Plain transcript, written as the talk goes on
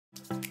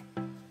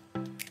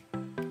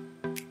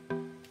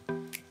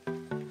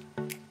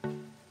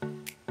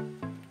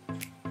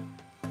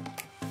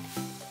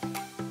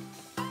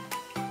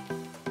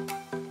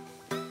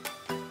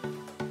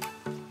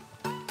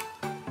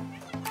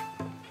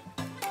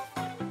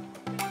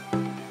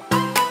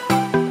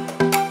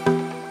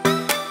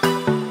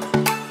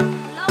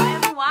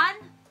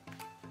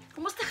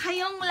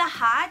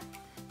lahat.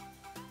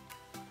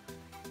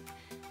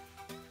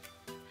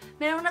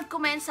 Merong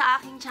nag-comment sa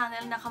aking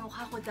channel na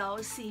kamukha ko daw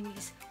si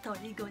Miss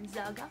Tony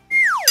Gonzaga.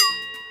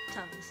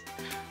 Tapos,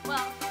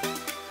 well,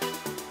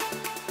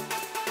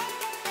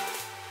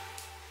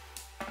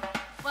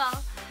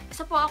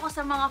 isa po ako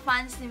sa mga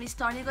fans ni Miss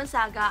Tony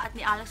Gonzaga at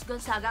ni Alex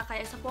Gonzaga,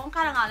 kaya isa po ang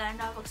karangalan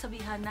na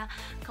pagsabihan na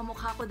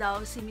kamukha ko daw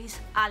si Miss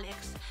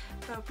Alex.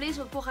 Pero please,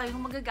 wag po kayong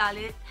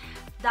magagalit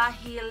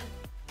dahil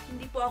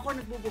hindi po ako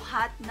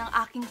nagbubuhat ng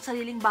aking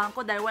sariling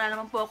bangko dahil wala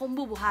naman po akong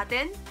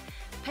bubuhatin.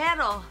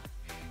 Pero,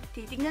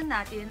 titingnan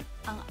natin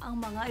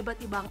ang mga iba't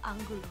ibang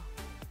anggulo.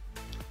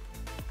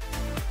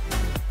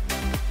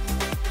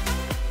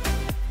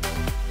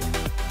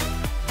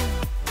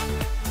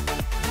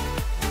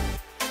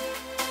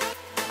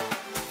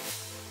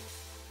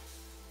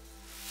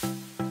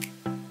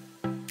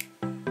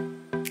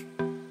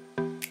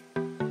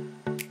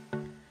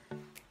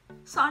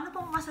 So, ano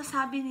pong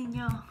masasabi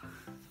ninyo?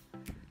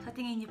 Sa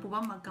tingin niyo po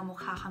ba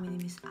magkamukha kami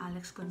ni Miss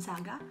Alex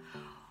Gonzaga?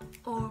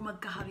 O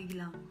magkahawig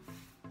lang?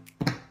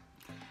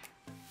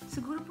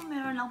 Siguro po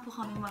meron lang po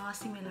kami mga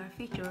similar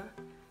feature,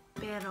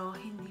 pero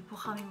hindi po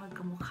kami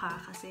magkamukha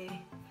kasi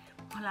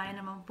wala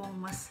naman pong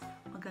mas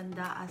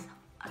maganda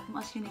at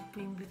mas unique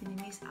po yung beauty ni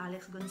Miss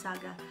Alex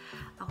Gonzaga.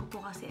 Ako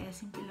po kasi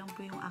simple lang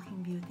po yung aking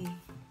beauty.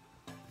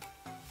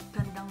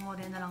 Gandang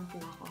morena lang po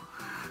ako.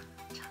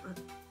 Charot.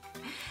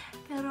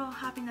 Pero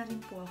happy na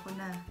rin po ako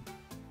na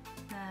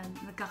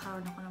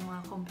nagkakaroon ako ng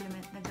mga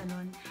compliment na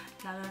ganun.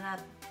 Lalo na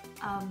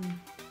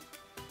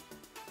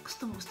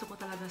gustong-gusto ko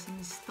talaga si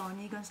Miss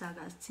Tony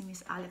Gonzaga at si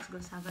Miss Alex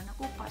Gonzaga.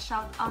 Naku pa,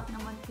 shout out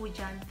naman po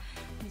dyan,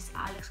 Miss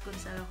Alex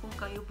Gonzaga. Kung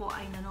kayo po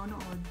ay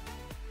nanonood,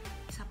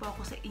 isa po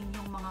ako sa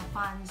inyong mga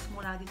fans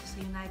mula dito sa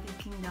United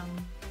Kingdom.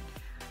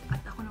 At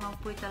ako naman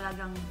po ay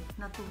talagang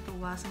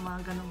natutuwa sa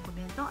mga ganong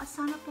komento. At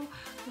sana po,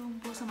 yung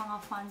po sa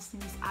mga fans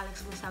ni Miss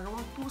Alex Gonzaga,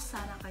 huwag po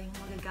sana kayong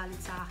magagalit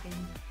sa akin.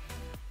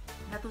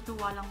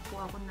 Natutuwa lang po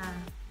ako na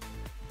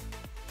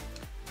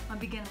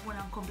mabigyan po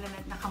ng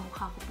compliment na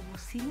kamukha ko po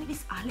si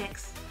Miss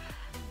Alex.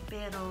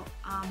 Pero,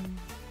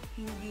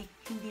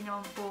 hindi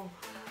naman po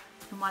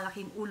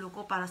lumalaking ulo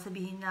ko para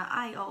sabihin na,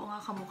 ay, oo nga,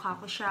 kamukha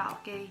ko siya,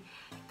 okay?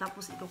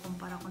 Tapos,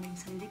 ikukumpara ko na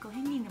yung sarili ko.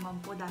 Hindi naman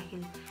po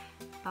dahil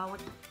bawat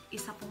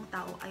isa pong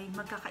tao ay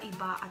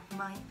magkakaiba at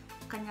may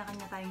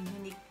kanya-kanya tayong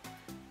unique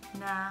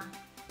na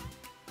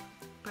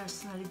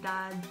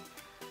personalidad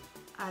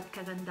at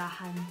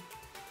kagandahan.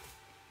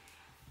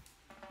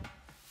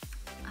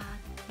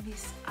 At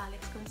Miss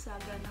Alex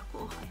Gonzaga,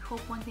 naku, I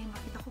hope one day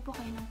makita ko po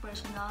kayo ng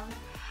personal.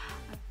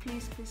 At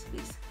please,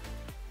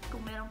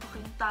 kung meron po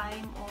kayong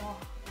time o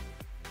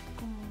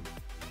kung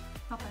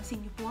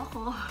mapansin niyo po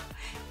ako,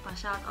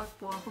 pa-shoutout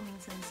po ako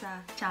minsan sa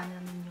channel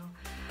ninyo.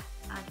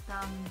 At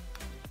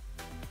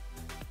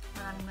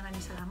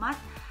maraming salamat.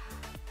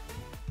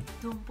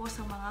 Doon po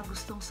sa mga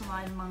gustong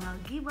sumali ng mga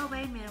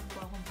giveaway, meron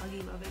po akong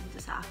pag-giveaway dito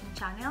sa aking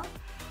channel.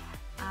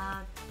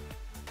 At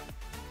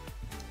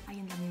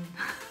ayun lang yun.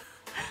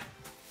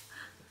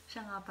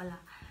 Siya nga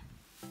pala.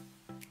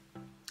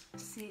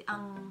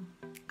 Ang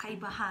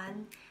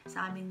kaibahan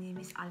sa amin ni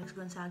Miss Alex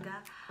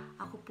Gonzaga,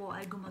 ako po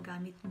ay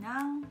gumagamit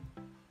ng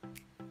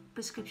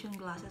prescription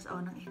glasses o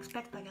nang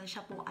expect talaga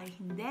siya po ay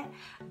hindi.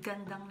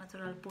 Gandang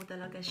natural po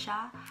talaga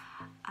siya.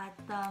 At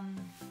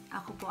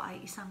ako po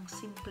ay isang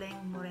simpleng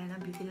morena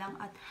beauty lang.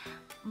 At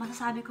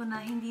masasabi ko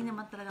na hindi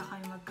naman talaga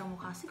kami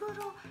magkamukha.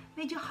 Siguro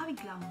medyo hawig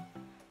lang.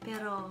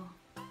 Pero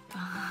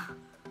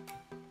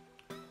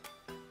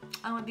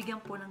ang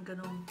mabigyan po ng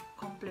ganong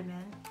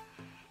compliment,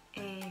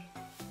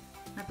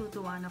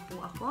 natutuwa na po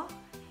ako.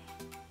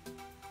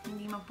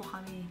 Hindi man po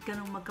kami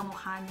ganong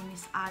magkamukha ni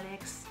Miss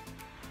Alex.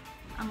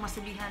 Ang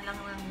masabihan lang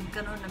ng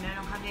gano'n na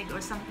meron kami or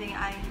something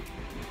ay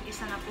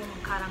isa na pong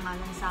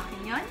karangalan sa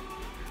akin yon.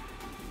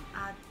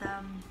 At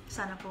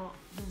sana po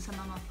dun sa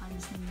mga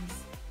fans ni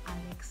Miss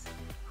Alex,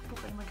 huwag po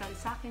kayo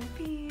magalit sa akin,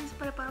 please.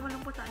 Para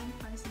lang po tayong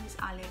fans ni Miss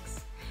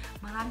Alex.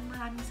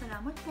 Maraming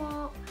salamat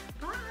po.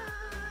 Bye!